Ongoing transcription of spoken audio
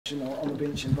selection or on the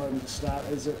bench and Bowden to start?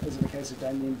 Is it a case of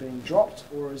Damien being dropped,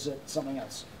 or is it something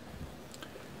else?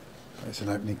 That's an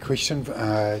opening question.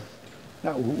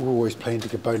 No, we're always planning to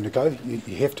get Bowden to go.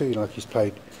 You have to, like he's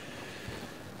played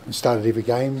and started every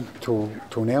game till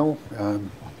now.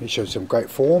 He showed some great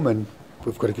form, and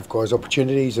we've got to give guys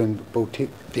opportunities and build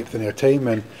depth in our team.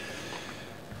 And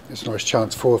it's a nice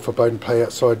chance for Bowden to play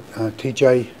outside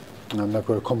TJ. They've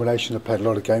got a combination. They've played a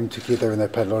lot of games together, and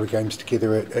they've played a lot of games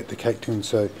together at the Cape Town,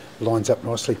 so it lines up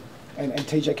nicely. And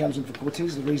TJ comes in for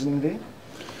Cortez. The reasoning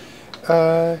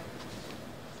there?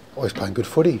 Always playing good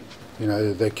footy. You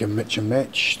know, they can mix and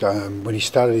match. When he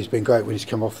started, he's been great. When he's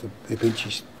come off the bench,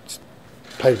 he's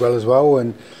played well as well,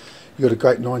 and you've got a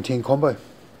great 9-10 combo.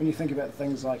 When you think about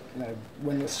things like, you know,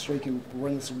 winless streak and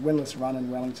winless run in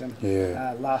Wellington,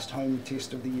 last home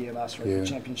test of the year, last Rugby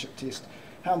Championship test,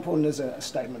 how important is a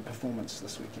statement performance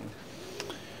this weekend?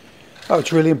 Oh,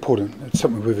 it's really important. It's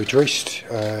something we've addressed,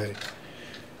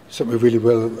 something we're really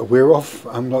well aware of.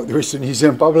 Like the rest of the New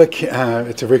Zealand public,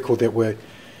 it's a record that we're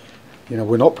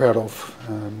not proud of,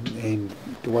 and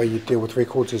the way you deal with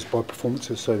records is by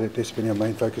performances. So that's been our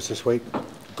main focus this week.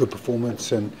 Good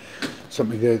performance and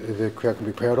something that the crowd can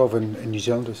be proud of, and New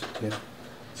Zealanders. Yeah.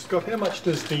 Scott, how much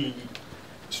does the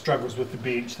struggles with the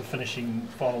bench, the finishing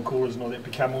final quarters and all that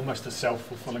become almost a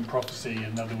self-fulfilling prophecy?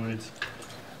 In other words,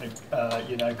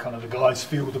 kind of the guys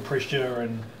feel the pressure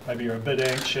and maybe you're a bit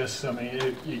anxious. I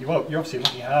mean, you're obviously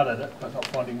looking hard at it but not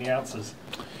finding the answers.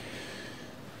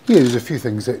 Yeah, there's a few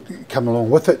things that come along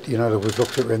with it. You know, that we've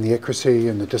looked at around the accuracy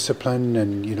and the discipline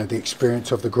and, you know, the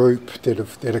experience of the group that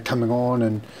are coming on,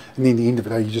 and then at the end of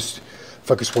the day you just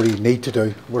focus what do you need to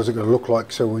do, what is it going to look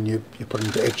like, so when you put it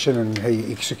into action and how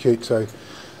you execute, so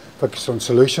focus on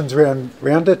solutions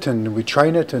around it, and we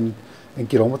train it and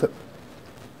get on with it.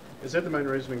 Is that the main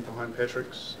reasoning behind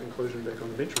Patrick's inclusion back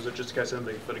on the bench, or is it just a case of him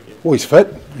being fit again? Always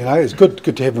fit, you know, it's good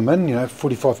to have him in, you know,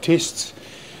 45 tests,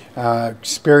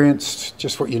 experienced,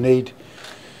 just what you need.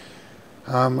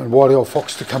 And Wiley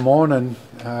Fox to come on and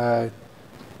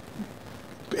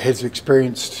has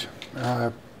experienced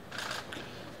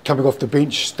coming off the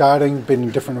bench, starting, been in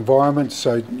different environments,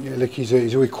 so like he's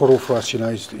a wee cuddle for us, you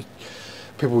know.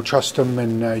 People trust him,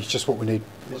 and he's just what we need.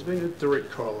 There's been a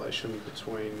direct correlation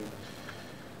between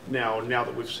now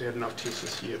that we've had enough tests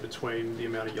this year, between the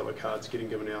amount of yellow cards getting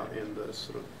given out and the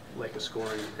sort of lack of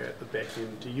scoring at the back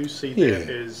end. Do you see that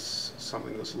as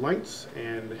something that's linked,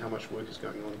 and how much work is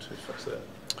going on to fix that?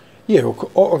 Yeah,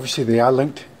 well, obviously they are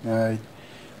linked. When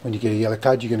you get a yellow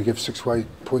card, you're going to give 6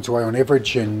 points away on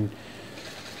average, and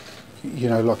you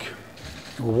know, like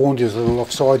we warned, there's a little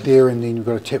offside there, and then you've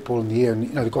got a tap ball in the air, and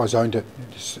you know the guys owned it.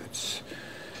 It's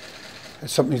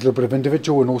something that's a little bit of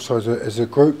individual, and also as a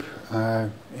group,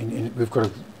 and we've got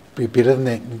to be better than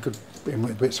that, and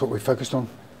that's what we're focused on.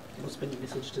 What's been your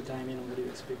message to Damien, and what are you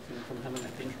expecting from him in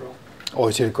that bench role? Oh,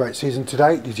 he's had a great season to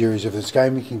date. There's areas of this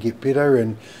game he can get better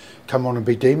and come on and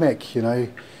be DMAC. You know,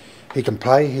 he can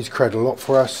play. He's created a lot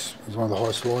for us. He's one of the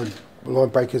highest line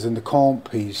breakers in the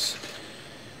comp. He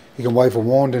can wave a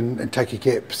wand and take a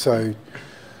gap. So,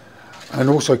 and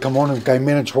also come on and game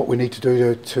manage what we need to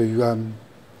do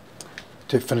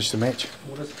to finish the match.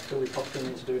 What does Billy Popkin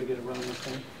need to do to get a run in this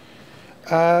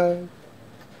game?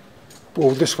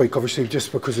 Well, this week, obviously,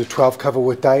 just because of 12 cover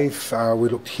with Dave, we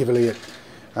looked heavily at,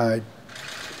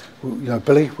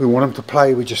 Billy. We want him to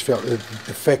play. We just felt the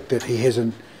fact that he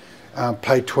hasn't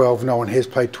played 12, no one has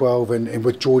played 12, and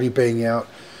with Geordie being out,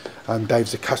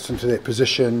 Dave's accustomed to that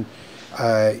position.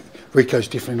 Rico's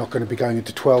definitely not going to be going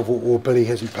into 12, or Billy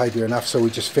hasn't played there enough, so we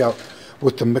just felt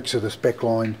with the mix of this back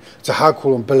line, it's a hard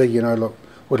call on Billy, you know, look,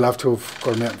 we'd love to have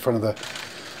got him out in front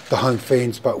of the home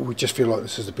fans, but we just feel like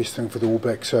this is the best thing for the All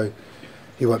Blacks, so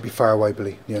he won't be far away,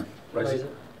 Billy. Yeah. Razor,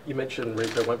 you mentioned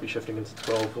Rico won't be shifting into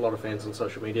 12. A lot of fans on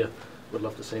social media would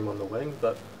love to see him on the wing,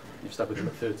 but you've stuck with him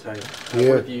at 13.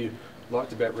 What have you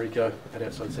liked about Rico at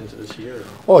outside centre this year?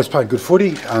 Oh, he's playing good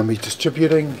footy. He's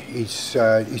distributing. He's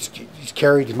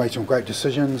carried. He's made some great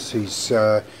decisions. He's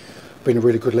been a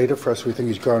really good leader for us. We think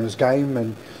he's grown his game,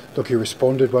 and look, he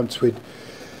responded once we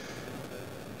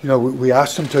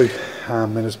asked him to,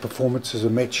 and his performances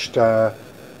have matched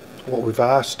what we've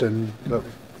asked, and look,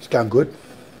 it's going good.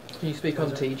 Can you speak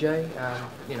on TJ?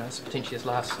 It's potentially his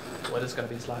last. Well, it is going to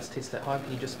be his last test at home.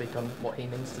 Can you just speak on what he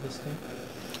means to this team?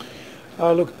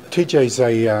 Look, TJ's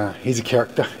he's a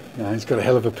character. He's got a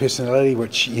hell of a personality,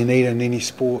 which you need in any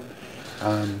sport.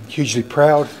 Hugely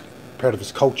proud of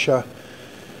his culture.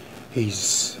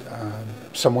 He's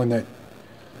someone that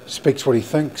speaks what he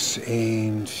thinks,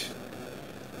 and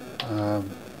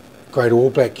great All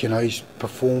Black. You know, he's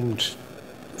performed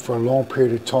for a long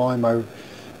period of time.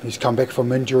 He's come back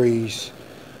from injuries,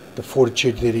 the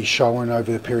fortitude that he's shown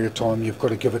over the period of time, you've got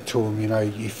to give it to him. You know,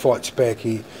 he fights back.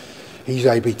 He's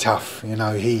AB tough. You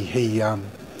know, he's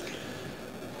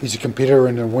a competitor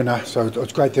and a winner. So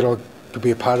it's great that I could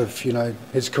be a part of, you know,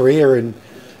 his career and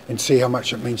see how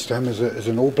much it means to him as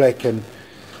an All Black and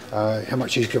how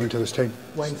much he's given to this team.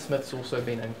 Wayne Smith's also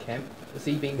been in camp. Has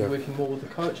he been working more with the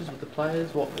coaches, with the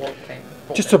players? What camp?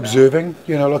 Just observing,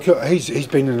 you know, like he's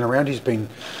been in and around. He's been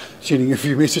sending a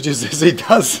few messages as he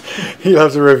does. He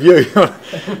loves a review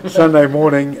on Sunday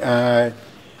morning, and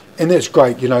that's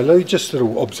great. You know, just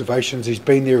little observations. He's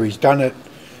been there. He's done it.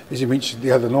 As he mentioned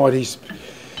the other night, he's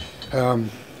had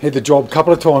the job a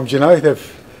couple of times. You know,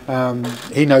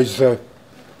 he knows the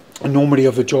enormity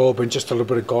of the job and just a little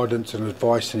bit of guidance and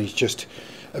advice, and he's just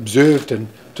observed and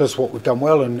does what we've done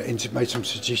well and made some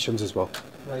suggestions as well.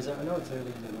 Razor, I know it's early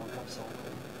in the World Cup cycle,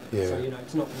 so you know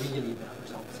it's not really about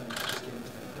results and just getting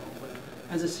to that goal. But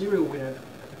as a serial winner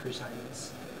at the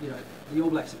Crusaders, you know the All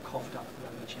Blacks have coughed up the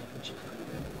Rugby Championship.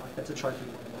 Like that's a trophy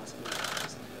you won the last few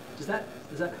years.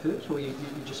 Does that hurt, or you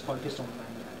just focused on the main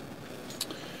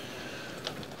game?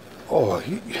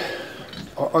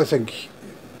 Oh, I think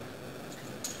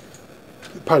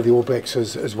part of the All Blacks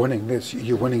is winning.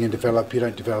 You're winning and develop. You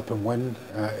don't develop and win.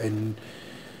 And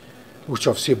which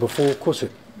I've said before. Of course,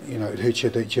 it hurts you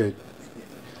that you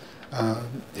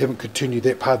haven't continued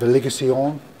that part of the legacy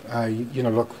on. You know,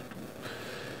 look,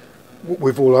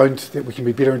 we've all owned that we can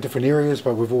be better in different areas,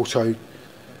 but we've also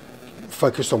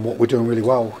focused on what we're doing really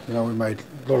well. You know, we made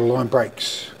a lot of line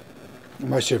breaks.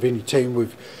 Most of any team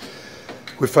we've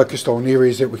focused on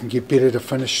areas that we can get better to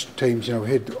finish teams. You know, we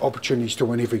had opportunities to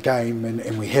win every game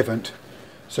and we haven't.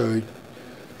 So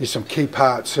there's some key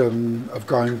parts of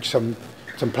growing some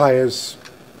players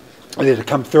there to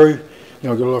come through. You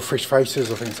know, we've got a lot of fresh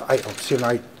faces. I think it's 7,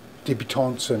 8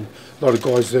 debutants and a lot of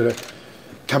guys that are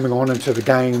coming on into the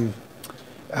game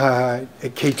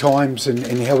at key times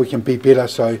and how we can be better.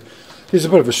 So there's a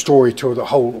bit of a story to the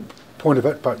whole point of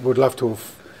it, but we'd love to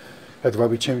have had the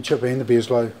Rugby Championship and the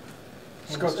Bearslow.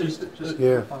 Scott, just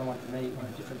a final one for me on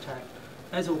a different tack.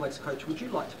 As All Blacks coach, would you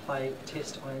like to play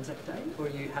Test on Anzac Day, or are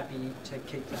you happy to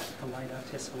keep that for later,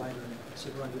 Test for later in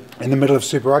Super Rugby? In the middle of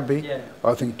Super Rugby? Yeah.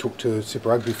 I think talk to Super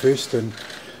Rugby first and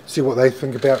see what they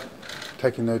think about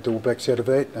taking the All Blacks out of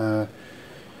that. And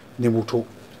then we'll talk.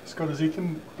 Scott, has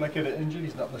Ethan Blackett injured?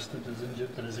 He's not listed as injured,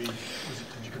 but did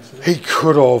you consider? He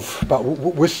could have, but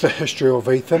with the history of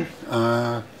Ethan,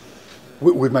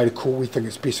 we've made a call. We think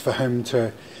it's best for him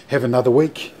to have another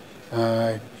week.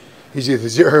 He's either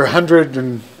 0 or 100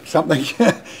 and something,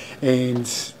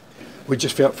 and we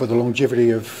just felt for the longevity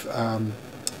of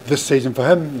this season for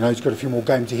him. You know, he's got a few more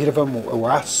games ahead of him,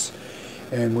 or us,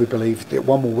 and we believe that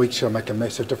one more week will make a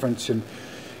massive difference, and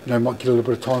you know, might get a little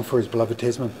bit of time for his beloved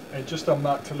Tasman. And just on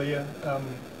Mark Talia,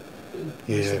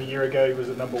 less than a year ago he was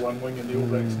a #1 wing in the All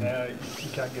Blacks. Now you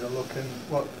can't get a look. And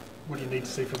what do you need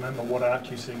to see from him, or what aren't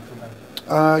you seeing from him?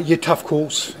 Yeah, tough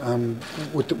calls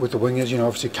with the wingers. You know,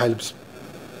 obviously Caleb's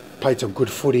played some good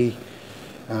footy.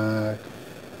 The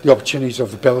opportunities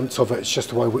of the balance of it, it's just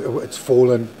the way it's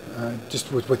fallen,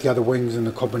 just with the other wings and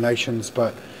the combinations.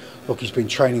 But look, he's been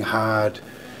training hard.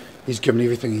 He's given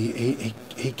everything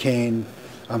he can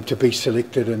to be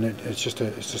selected, and it's just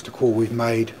a call we've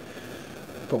made.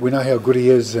 But we know how good he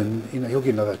is, and you know he'll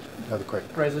get another crack.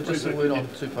 Razor, just a word on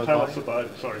Tupou.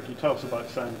 Can you tell us about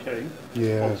Sam King?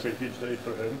 Yeah. Obviously a huge day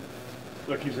for him.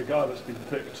 Look, he's a guy that's been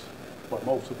picked by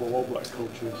multiple All Black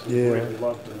coaches who really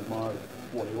loved and admired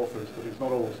what he offers, but he's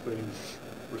not always been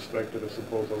respected, I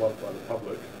suppose, or loved by the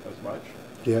public as much.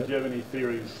 Yeah. Do you have any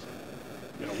theories,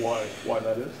 you know, why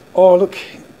that is? Oh, look,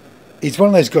 he's one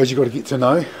of those guys you've got to get to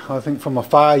know. I think from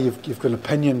afar you've got an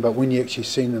opinion, but when you actually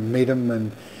see him and meet him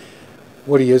and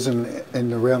what he is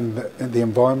and around the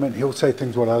environment, he'll say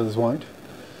things what others won't.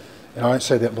 And I don't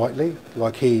say that lightly.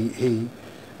 Like he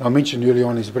I mentioned early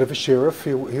on, he's a bit of a sheriff.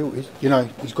 He'll you know,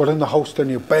 he's got in the holster and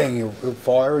he'll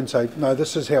fire and say, no,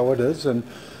 this is how it is, and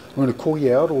I'm going to call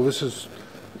you out, or this is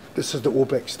the All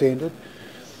Black standard.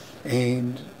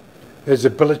 And his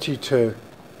ability to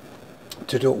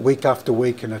do it week after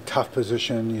week in a tough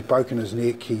position. He's broken his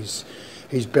neck. He's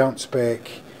bounced back.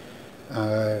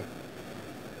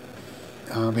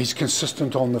 He's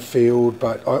consistent on the field,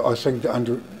 but I think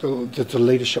the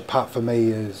leadership part for me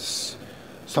is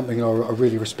something I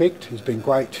really respect. He's been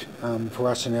great for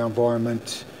us in our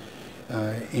environment,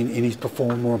 and he's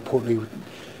performed, more importantly.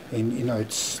 And you know,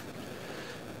 it's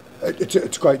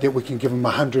great that we can give him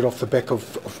 100 off the back of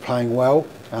playing well,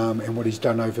 and what he's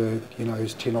done over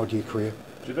his 10-odd-year career.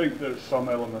 Do you think there's some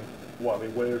element while he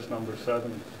wears number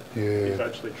 7? He's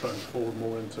actually transformed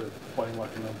more into playing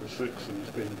like a number 6, and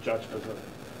he's being judged as a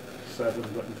saddened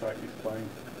that in fact he's playing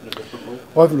in a different role?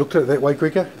 I haven't looked at it that way,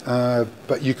 Gregor,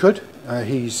 but you could.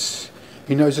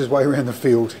 He knows his way around the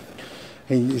field.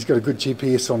 He's got a good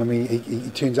GPS on him. He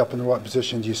turns up in the right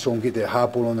positions. You saw him get that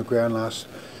hard ball on the ground last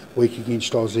week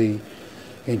against Aussie.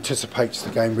 He anticipates the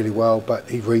game really well, but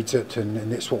he reads it,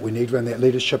 and that's what we need around that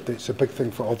leadership. That's a big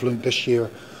thing I've learnt this year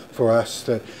for us,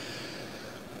 that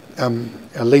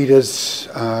our leaders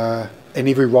in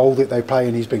every role that they play,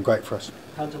 and he's been great for us.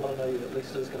 Hunter, I know that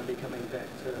Leicester's going to be coming back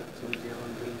to New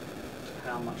Zealand.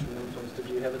 How much influence did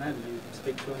you have in that? Did you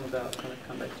speak to him about kind of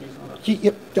come back to New Zealand?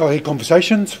 Yep, I had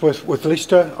conversations with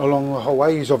Leicester along the whole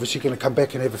way. He's obviously going to come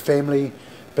back and have a family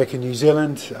back in New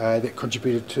Zealand. That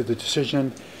contributed to the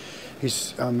decision.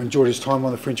 He's enjoyed his time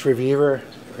on the French Riviera,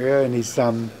 and he's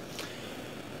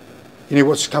he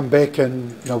wants to come back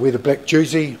and wear the black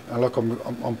jersey.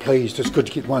 I'm pleased. It's good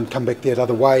to get one come back that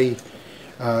other way.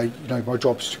 My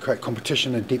job is to create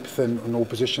competition and depth in all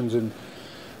positions, and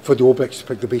for the All Blacks to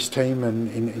pick the best team.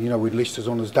 And with Leicester's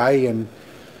on his day, and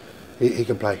he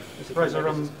can play. Mr. Fraser,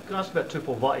 can I ask about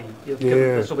Tupou Vaa'i?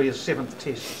 This will be his 7th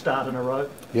Test start in a row.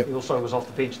 Yep. He also was off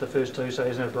the bench the first 2, so he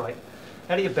hasn't had a break.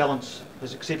 How do you balance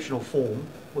his exceptional form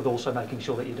with also making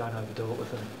sure that you don't overdo it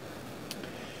with him?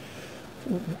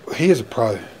 He is a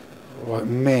pro.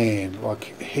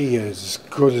 He is as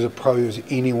good as a pro as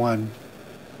anyone.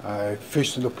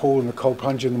 First in the pool in the cold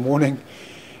plunge in the morning.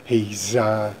 He's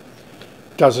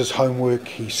does his homework.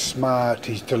 He's smart.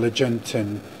 He's diligent,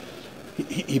 and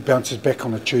he bounces back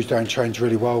on a Tuesday and trains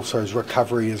really well. So his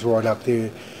recovery is right up there.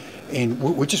 And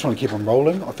we just want to keep him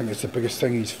rolling. I think it's the biggest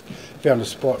thing. He's found a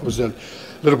spot. It was a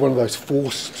little one of those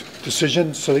forced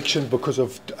decision selections because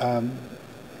of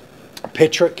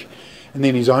Patrick, and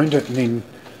then he's owned it, and then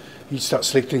he starts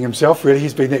selecting himself. Really,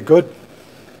 he's been that good.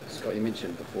 Scott, you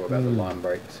mentioned before about the line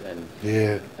breaks, and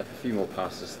if a few more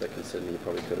passes that can Sydney, you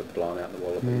probably could have blown out the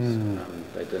Wallabies.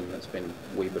 They didn't. It's been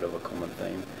a wee bit of a common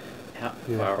theme. How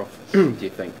far off do you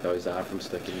think those are from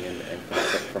sticking and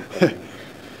from playing?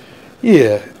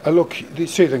 Yeah, look,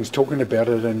 there's certain things talking about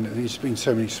it, and there's been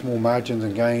so many small margins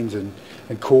and gains and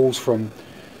calls from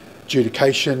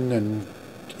adjudication and,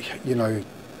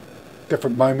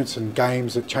 different moments and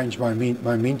games that change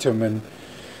momentum, and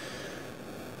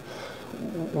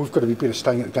we've got to be better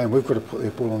staying at the game. We've got to put their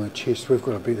ball on the chest. We've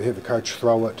got to have the courage to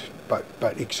throw it, but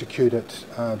execute it.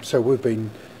 So we've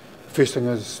been, first thing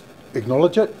is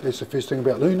acknowledge it. That's the first thing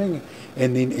about learning,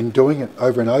 and then in doing it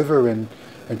over and over, and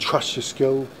trust your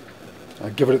skill.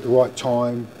 Give it at the right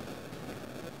time,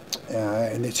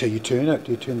 and that's how you turn it.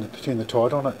 You turn the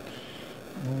tide on it.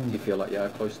 Do you feel like you are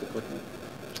close to clicking?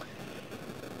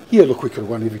 Yeah, look, we could have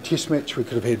won every Test match. We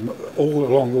could have had all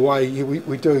along the way. Yeah,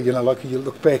 we do. You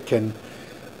look back, and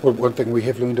one thing we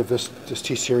have learned of this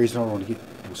Test series, and I don't want to get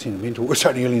sentimental. It's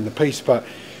only early in the piece, but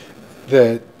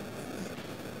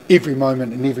every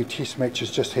moment in every Test match has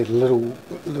just had little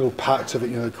parts of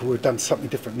it. We've done something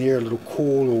different there, a little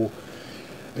call or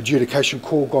adjudication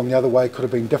call gone the other way could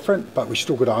have been different, but we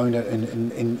still got to own it,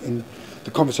 and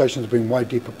the conversations have been way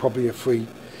deeper probably if we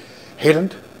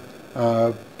hadn't,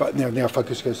 but now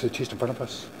focus goes to the Test in front of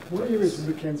us. What areas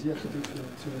would Mackenzie have to do to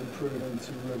improve and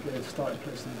to get a starting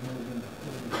place in the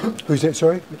Melbourne? Who's that,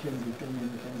 sorry? Mackenzie.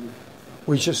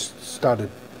 We just started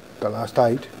the last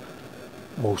 8.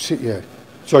 Well, yeah.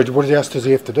 Sorry, what else does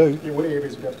he have to do? Yeah, what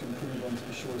areas would have to improve on to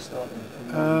be sure to start?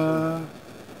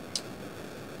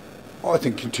 I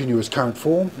think continue his current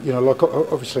form.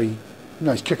 Obviously,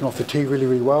 he's kicking off the tee really,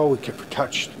 really well. He kept the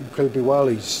touch incredibly well.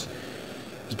 He's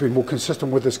been more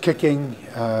consistent with his kicking.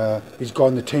 He's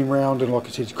gotten the team round, and like I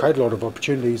said, he's created a lot of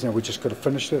opportunities. Now we just got to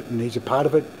finish it, and he's a part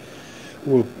of it.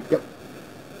 What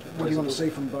do you want to see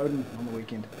from Bowden on the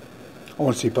weekend? I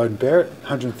want to see Bowden Barrett,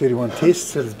 131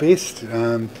 tests at his best.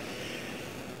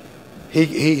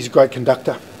 He's a great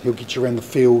conductor. He'll get you around the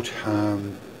field.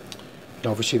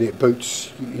 Obviously that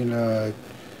boots, been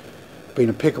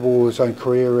impeccable his own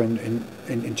career,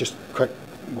 and just go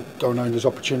and own his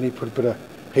opportunity, put a bit of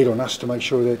heat on us to make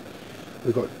sure that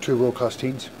we've got 2 world-class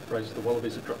teams. Raises the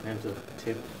Wallabies have dropped down to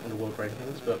 10th on the world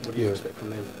rankings, but what do you expect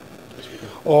from them this weekend?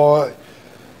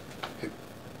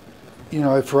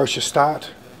 Ferocious start.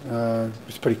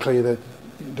 It's pretty clear that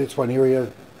that's one area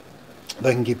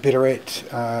they can get better at,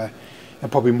 and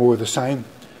probably more of the same.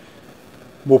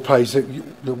 More plays that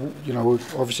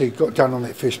we've obviously got done on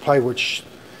that first play, which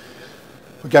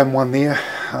we game 1 there,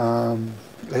 a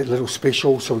little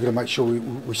special, so we've got to make sure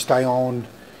we stay on,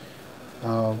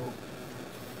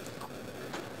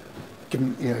 give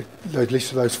them at least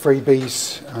of those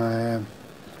freebies,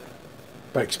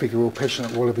 but expect a real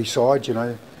passionate Wallaby side.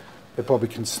 They probably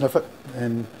can sniff it,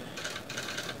 and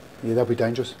Yeah, they'll be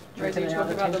dangerous. Rosie, you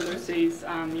talk about the Lucy's,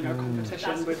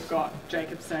 competition. We've got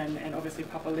Jacobson and obviously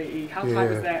Papali'i. How tight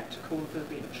was that to call for the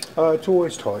bench? It's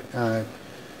always tight.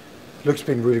 Luke's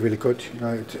been really, really good.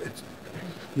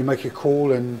 You make a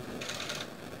call and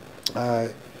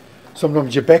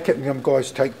sometimes you back it, and some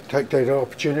guys take that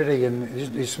opportunity, and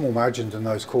there's small margins in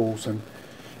those calls, and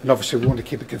obviously we want to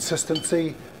keep a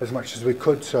consistency as much as we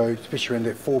could. So especially in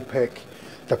that 4-pack,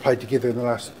 they played together in the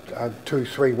last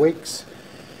 2-3 weeks.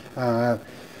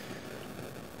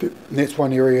 That's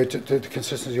one area, the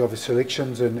consistency of his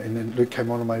selections, and then Luke came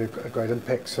on and made a great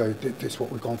impact. So that's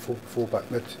what we've gone for before, but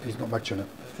there's not much in it.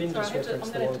 I'm going to have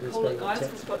to call it, guys.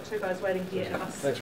 We've got 2 guys waiting here.